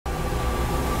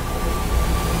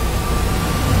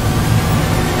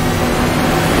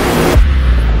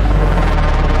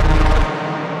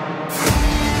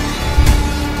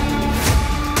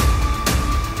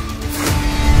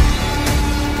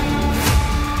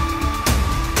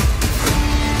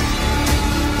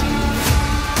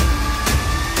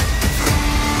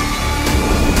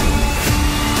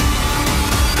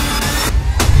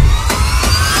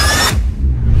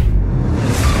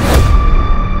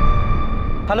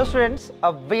Hello students,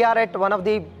 we are at one of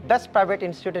the best private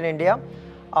institute in India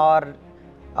और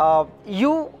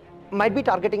you might be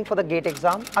targeting for the GATE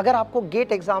exam. अगर आपको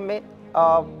GATE exam में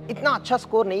इतना अच्छा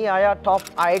score नहीं आया टॉप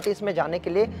IITs में जाने के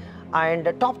लिए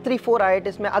and top 3-4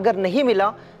 IITs में अगर नहीं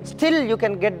मिला, still you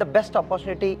can get the best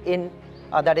opportunity in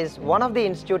that is one of the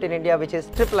institute in India which is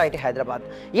IIIT Hyderabad.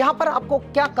 यहाँ पर आपको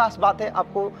क्या खास बात है,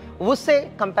 आपको उससे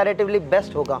comparatively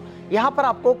best होगा. यहाँ पर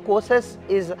आपको courses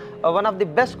is one of the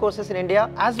best courses in India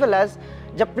as well as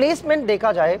जब placement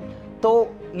देखा जाए तो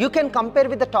you can compare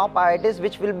with the top IITs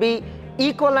which will be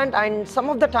equivalent and some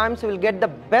of the times you will get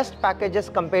the best packages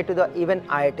compared to the even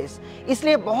IITs.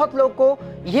 इसलिए बहुत लोगों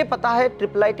को ये पता है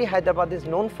IIIT Hyderabad is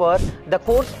known for the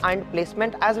course and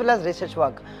placement as well as research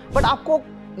work. But आपको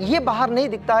ये बाहर नहीं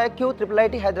दिखता है क्यों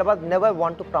IIIT Hyderabad never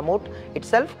want to promote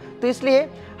itself. तो इसलिए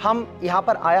हम यहाँ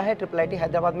पर आया है IIIT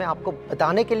हैदराबाद में आपको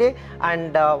बताने के लिए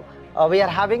and we are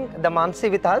having the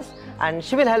Mansi with us and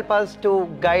she will help us to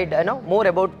guide more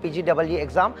about PGEE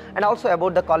exam and also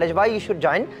about the college why you should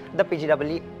join the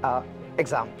PGEE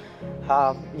exam.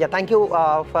 Yeah, thank you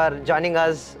for joining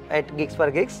us at Geeks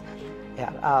for Geeks.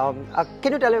 Yeah,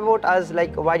 can you tell about us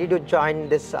like why did you join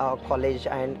this college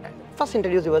and first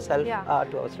introduce yourself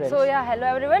to our friends. So yeah, hello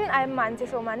everyone, I am Mansi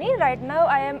Somani. Right now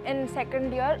I am in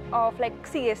second year of like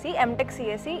CSE, MTech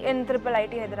CSE in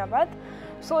IIIT Hyderabad.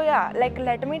 So yeah, like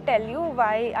let me tell you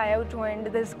why I have joined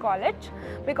this college,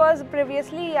 because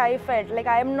previously I felt like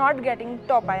I am not getting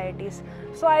top IITs.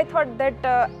 So I thought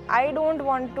that I don't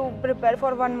want to prepare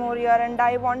for one more year and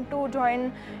I want to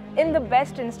join in the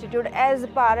best institute as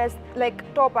far as like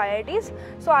top IITs.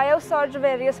 So I have searched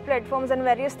various platforms and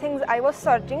various things I was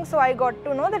searching. So I got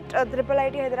to know that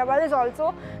IIIT Hyderabad is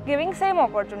also giving same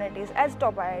opportunities as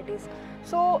top IITs.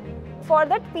 So for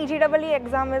that PGEE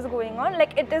exam is going on,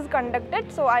 like it is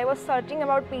conducted. So I was searching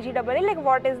about PGEE, like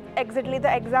what is exactly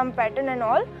the exam pattern and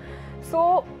all.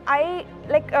 So I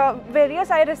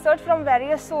I researched from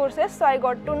various sources, so I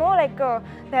got to know like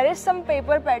there is some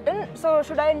paper pattern. So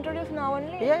should I introduce now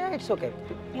only? Yeah, it's okay.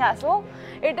 Yeah, so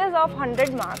it is of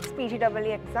 100 marks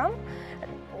PGEE exam.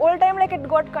 All time like it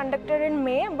got conducted in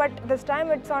May, but this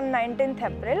time it's on 19th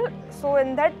April. So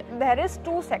in that there is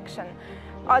two sections.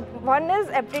 One is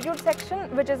aptitude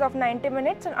section which is of 90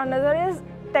 minutes and another is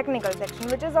technical section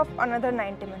which is of another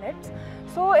 90 minutes.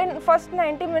 So in first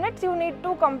 90 minutes you need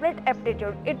to complete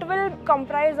aptitude. It will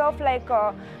comprise of like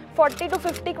 40 to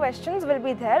 50 questions will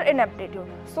be there in aptitude.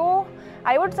 So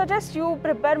I would suggest you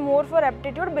prepare more for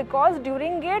aptitude because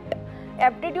during GATE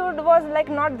aptitude was like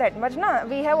not that much, na?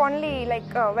 We have only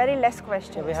like very less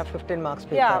questions. Yeah, we have 15 marks.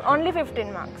 Yeah, only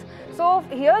 15 marks. So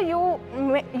here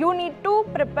you need to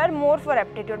prepare more for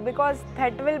aptitude because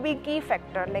that will be key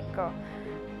factor like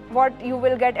what you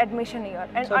will get admission here.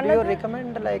 And so do you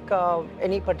recommend like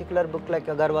any particular book like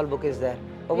Agarwal book is there?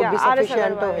 Or would be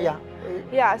sufficient to,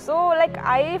 Yeah, so like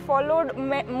I followed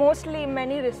mostly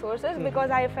many resources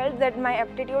because I felt that my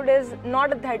aptitude is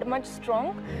not that much strong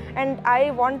and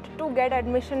I want to get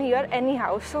admission here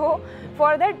anyhow. So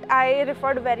for that I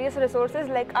referred various resources,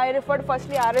 like I referred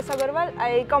firstly R.S. Agarwal.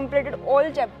 I completed all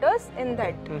chapters in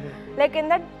that. Like in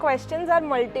that questions are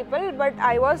multiple but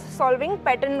I was solving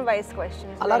pattern wise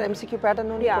questions. All are MCQ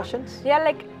pattern only questions? Yeah,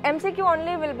 like MCQ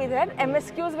only will be there,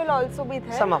 MSQs will also be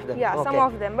there. Some of them? Yeah, some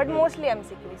of them, but mostly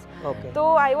MCQs. Okay. So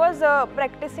I was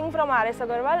practicing from R.S.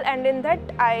 Agarwal and in that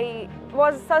I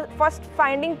was first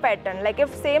finding pattern. Like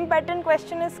if same pattern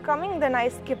question is coming then I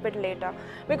skip it later.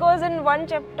 Because in one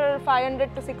chapter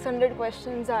 500 to 600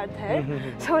 questions are there.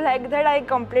 So like that I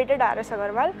completed R.S.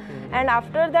 Agarwal and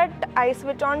after that I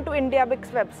switch on to IndiaBix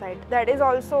website. That is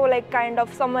also like kind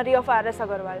of summary of R.S.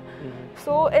 Agarwal.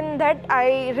 So in that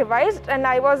I revised and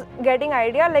I was getting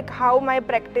idea like how my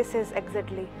practice is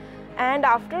exactly. And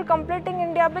after completing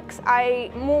IndiaBix,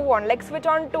 I move on, like switch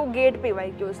on to GATE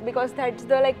PYQs because that's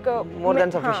the like more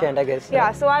than sufficient, I guess.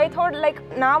 Yeah, so I thought like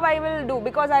now I will do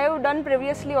because I have done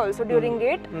previously also during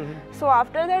GATE. So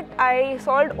after that, I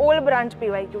solved all branch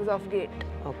PYQs of GATE.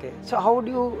 Okay. So how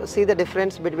do you see the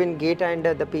difference between GATE and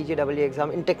the PGEE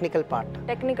exam in technical part?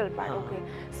 Technical part, okay.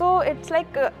 So it's like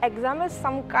exam is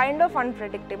some kind of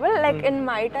unpredictable. Like in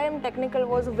my time, technical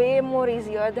was way more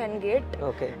easier than GATE.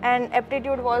 Okay. And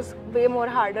aptitude was way more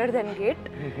harder than GATE.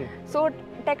 So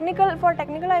for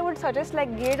technical I would suggest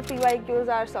like GATE PYQs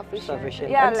are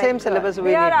sufficient. Yeah, and like, same syllabus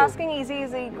we are asking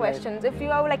easy questions. If you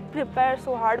have like prepared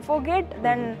so hard for GATE,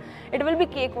 then it will be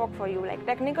cakewalk for you. Like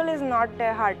technical is not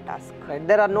a hard task. Right.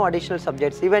 There are no additional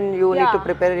subjects. Even you need to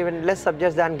prepare even less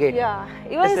subjects than GATE. Yeah.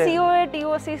 Even COA,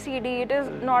 TOC, CD, it is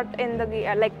not in the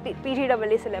like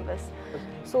PGEE syllabus.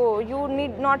 So you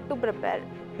need not to prepare.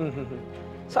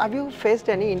 So have you faced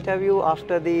any interview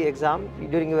after the exam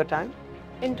during your time?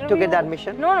 Interview? To get the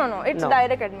admission? No. It's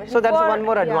direct admission. So that's one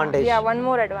more advantage. Yeah, one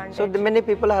more advantage. So many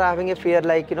people are having a fear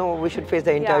like, we should face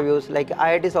the interviews. Like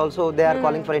IITs also, they are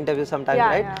calling for interviews sometimes,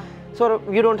 right? Yeah. So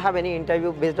you don't have any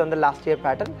interview based on the last year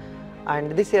pattern.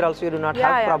 And this year also you do not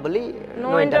have probably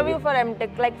no interview for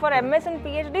MTech. Like for MS and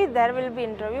PhD, there will be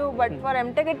interview. But for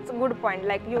MTech, it's a good point.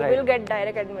 Like you will get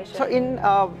direct admission. So in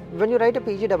when you write a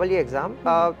PGEE exam,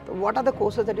 what are the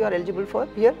courses that you are eligible for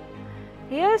here?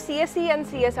 Here CSE and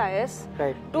CSIS,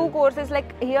 two courses.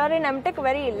 Like here in MTech,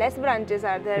 very less branches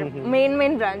are there.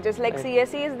 Main branches like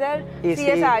CSE is there,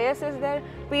 CSIS is there,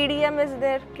 PDM is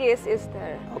there, CASE is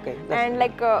there. Okay. And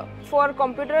like for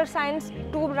computer science,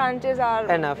 two branches are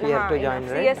enough here to join,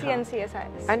 right? CSE and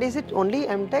CSIS. And is it only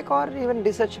MTech or even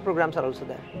research programs are also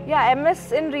there? Yeah,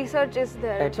 MS in research is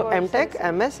there. Right. So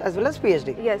MTech, MS as well as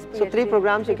PhD. Yes. PhD, so three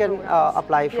programs you can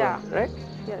apply for, right?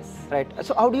 Yes. Right.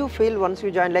 So how do you feel once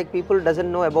you join? Like people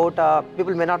doesn't know about,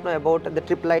 people may not know about the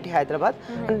IIIT Hyderabad,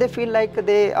 and they feel like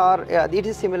they are, it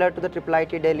is similar to the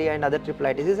IIIT Delhi and other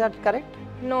IIITs. Is that correct?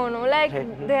 No, like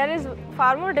there is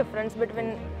far more difference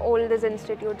between all these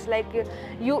institutes. Like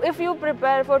if you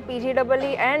prepare for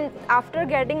PGEE and after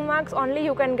getting marks only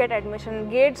you can get admission.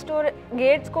 GATE score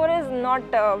is not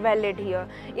valid here.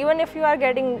 Even if you are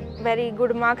getting very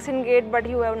good marks in GATE but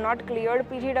you have not cleared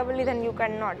PGEE, then you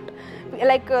cannot.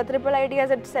 Like IIIT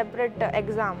has a separate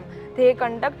exam they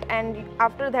conduct, and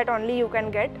after that only you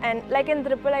can get. And like in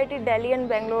IIIT Delhi and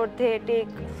Bangalore, they take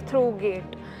through GATE.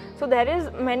 So there is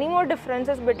many more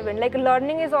differences between. Like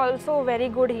learning is also very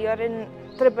good here in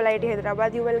IIIT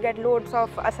Hyderabad. You will get loads of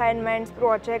assignments,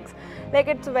 projects. Like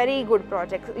it's very good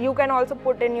projects. You can also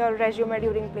put in your resume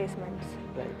during placements.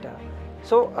 Right.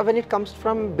 So when it comes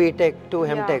from BTech to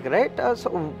MTech, right? So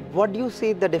what do you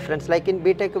see the difference? Like in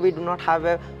BTech, we do not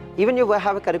have even you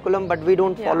have a curriculum, but we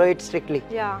don't follow it strictly.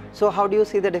 Yeah. So how do you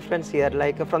see the difference here?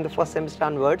 Like from the first semester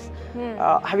onwards,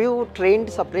 have you trained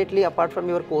separately apart from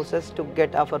your courses to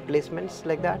get for placements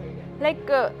like that? Like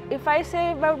if I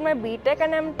say about my BTech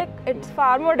and MTech, it's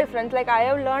far more different. Like I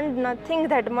have learned nothing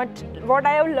that much. What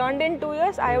I have learned in 2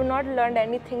 years, I have not learned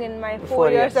anything in my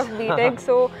 4 years of BTech.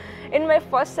 So in my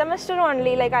first semester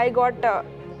only, like I got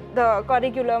the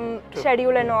curriculum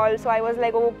schedule and all, so I was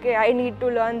like, okay, I need to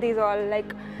learn these all.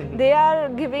 Like they are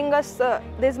giving us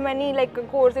this many like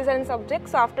courses and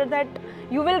subjects. After that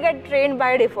you will get trained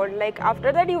by default. Like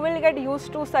after that you will get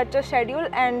used to such a schedule,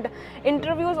 and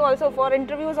interviews also, for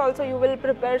interviews also you will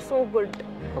prepare so good.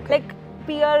 Like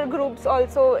peer groups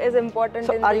also is important.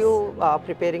 So are you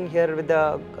preparing here with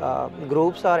the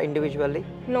groups or individually?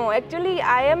 No, actually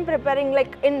I am preparing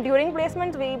like during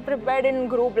placements we prepared in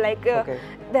group. Like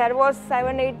there was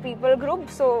 7-8 people group,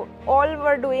 so all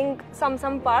were doing some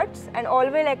parts and all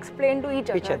will explain to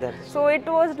each other. So it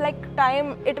was like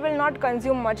time, it will not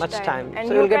consume much time. And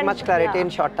so you will get much clarity in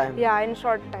short time. Yeah, in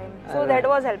short time. So that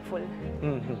was helpful.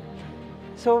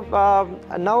 So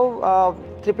now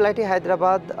IIIT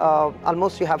Hyderabad,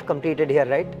 almost you have completed here,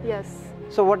 right? Yes.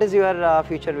 So what is your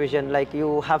future vision? Like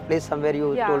you have placed somewhere,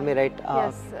 you told me, right?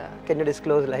 Yes. Can you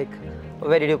disclose like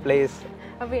where did you place?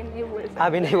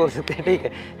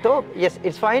 So yes,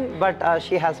 it's fine, but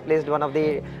she has placed one of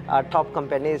the top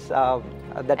companies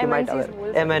that you might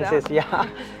MNCs, yeah.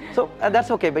 So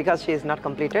that's okay because she is not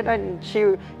completed and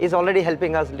she is already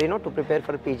helping us, to prepare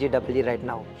for PGEE right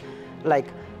now. Like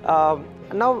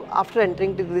now after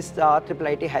entering to this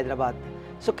IIIT Hyderabad,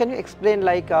 so can you explain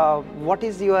like what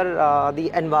is your the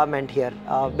environment here?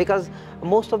 Because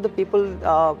most of the people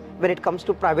when it comes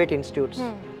to private institutes,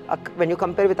 when you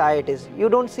compare with IITs, you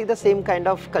don't see the same kind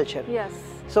of culture. Yes.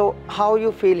 So how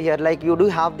you feel here? Like you do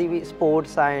have the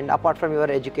sports and apart from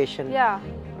your education. Yeah.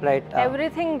 Right.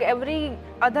 Everything, every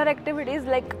other activities,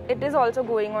 like it is also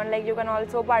going on. Like you can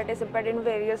also participate in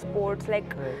various sports,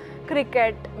 like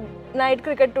cricket. Night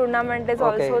cricket tournament is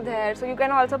also there, so you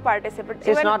can also participate.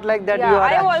 So it's not like that you are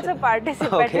I have also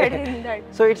participated in that.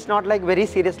 So it's not like very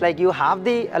serious, like you have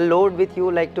the load with you,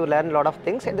 like to learn a lot of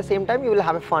things. At the same time, you will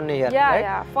have a fun here, right?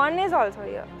 Yeah, fun is also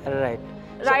here. Right.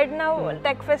 Right now,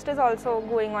 Tech Fest is also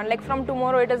going on. Like from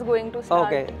tomorrow, it is going to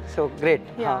start. Okay, so great.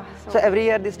 Yeah. So every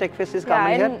year this Tech Fest is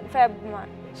coming here? in Feb.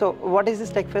 So what is this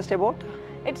Tech Fest about?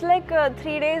 It's like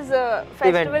 3 days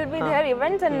fest will be there,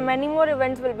 events, and many more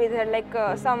events will be there, like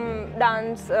some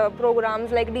dance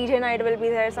programs, like DJ night will be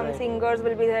there, some singers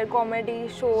will be there, comedy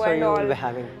show and all. So you will be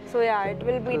having. So yeah, it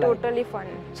will be totally fun.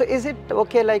 So is it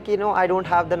okay, like I don't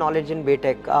have the knowledge in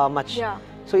BTech much. Yeah.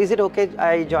 So is it okay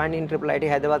I join in IIIT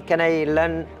Hyderabad? Can I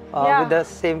learn with the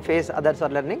same phase others are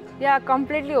learning? Yeah,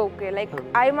 completely okay. Like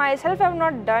I myself have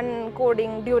not done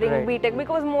coding during BTech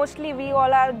because mostly we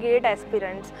all are GATE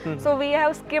aspirants. So we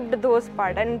have skipped those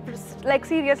part and like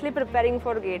seriously preparing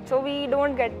for GATE. So we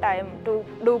don't get time to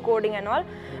do coding and all.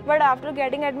 But after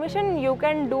getting admission, you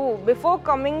can do, before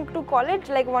coming to college,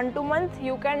 like 1-2 months,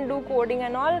 you can do coding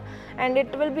and all, and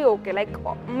it will be okay. Like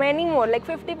many more, like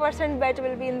 50% batch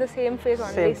will be in the same phase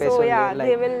only. Same phase so only, yeah, like,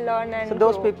 they will learn and so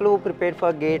those grow. people who prepared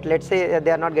for GATE, let's say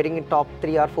they are not getting in top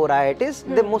 3 or 4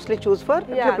 IITs, they mostly choose for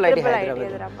IIIT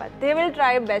Hyderabad. They will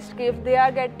try best. If they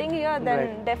are getting here,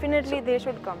 then definitely they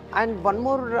should come. And one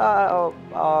more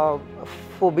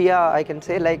phobia I can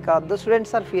say, like the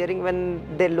students are fearing when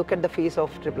they look at the fees of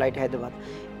IIIT Hyderabad.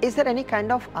 Is there any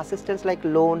kind of assistance like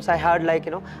loans? I heard like,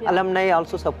 you know, alumni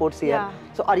also supports here.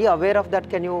 So are you aware of that?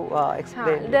 Can you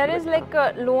explain? There is like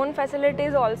loan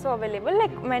facilities also available,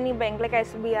 like many banks like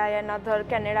SBI and other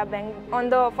Canada Bank. On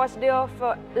the first day of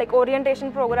like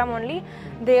orientation program only,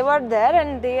 they were there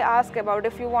and they ask about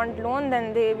if you want loan,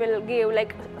 then they will give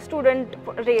like student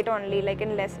rate only, like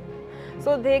in less.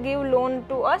 So they give loan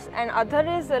to us, and other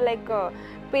is like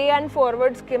pay and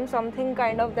forward scheme, something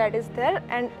kind of that is there,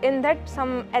 and in that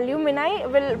some alumni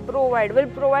will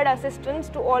provide assistance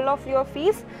to all of your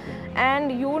fees,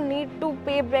 and you need to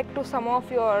pay back to some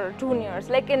of your juniors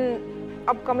like in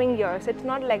upcoming years. It's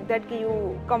not like that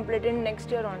you complete in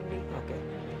next year only. Okay.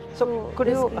 So could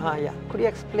you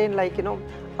explain, like, you know,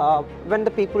 when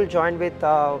the people join with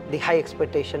the high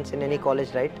expectations in any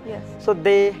college, right? Yes. So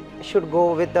they should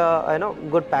go with the, you know,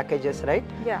 good packages, right?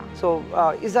 Yeah. So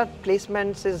is that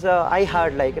placements is I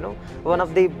heard, like, you know, one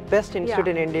of the best institute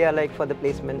in India, like, for the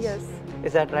placements. Yes.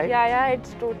 Is that right? Yeah,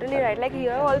 it's totally right. Like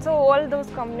here also all those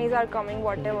companies are coming,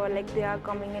 whatever, like they are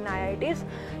coming in IITs.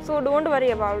 So don't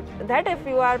worry about that. If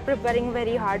you are preparing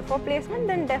very hard for placement,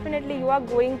 then definitely you are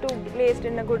going to be placed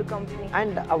in a good company.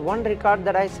 And one record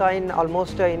that I saw in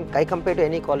almost, I compare to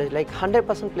any college, like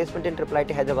 100% placement in IIIT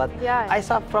Hyderabad. Yeah. I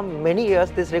saw from many years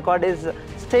this record is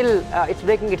still, it's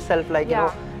breaking itself, like, you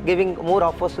know, giving more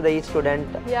offers to the each student.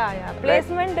 Yeah.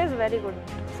 Placement is very good.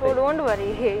 So don't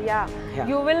worry,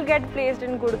 you will get placed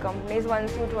in good companies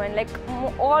once you join. Like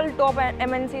all top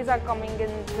MNCs are coming in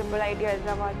IIIT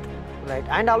Hyderabad. Right,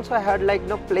 and also I heard, like,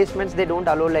 no placements they don't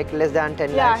allow like less than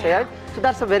 10 lakhs. Right? So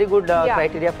that's a very good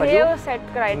criteria for you. They have set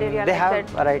criteria. They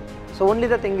have right. So only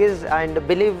the thing is, and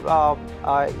believe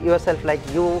yourself, like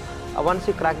you. Once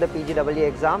you crack the PGWE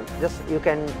exam, just you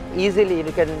can easily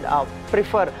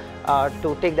prefer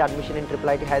to take the admission in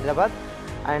IIIT Hyderabad.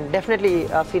 And definitely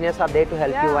seniors are there to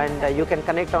help you, and you can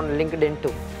connect on LinkedIn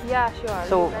too. Yeah, sure.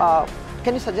 So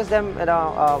can you suggest them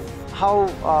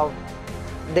how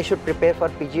they should prepare for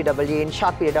PGWE in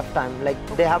short period of time? Like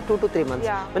they have 2 to 3 months.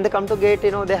 When they come to GATE,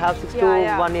 you know, they have 6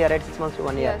 to 1 year, right? 6 months to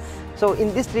 1 year. So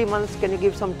in these 3 months, can you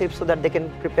give some tips so that they can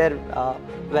prepare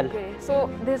well? Okay. So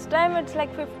this time it's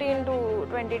like 15 to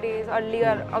 20 days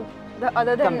earlier.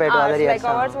 Other than compared ours, to other years,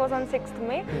 like ours was on 6th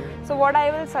May. So what I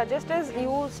will suggest is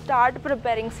you start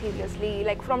preparing seriously,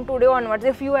 like from today onwards.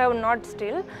 If you have not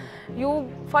still, you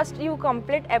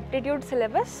complete aptitude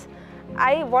syllabus.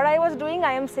 What I was doing,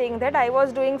 I am saying that I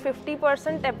was doing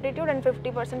 50% aptitude and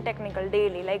 50% technical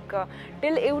daily. Like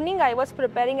till evening, I was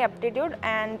preparing aptitude,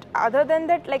 and other than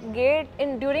that, like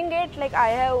during GATE, like I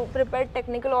have prepared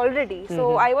technical already.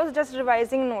 So I was just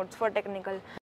revising notes for technical.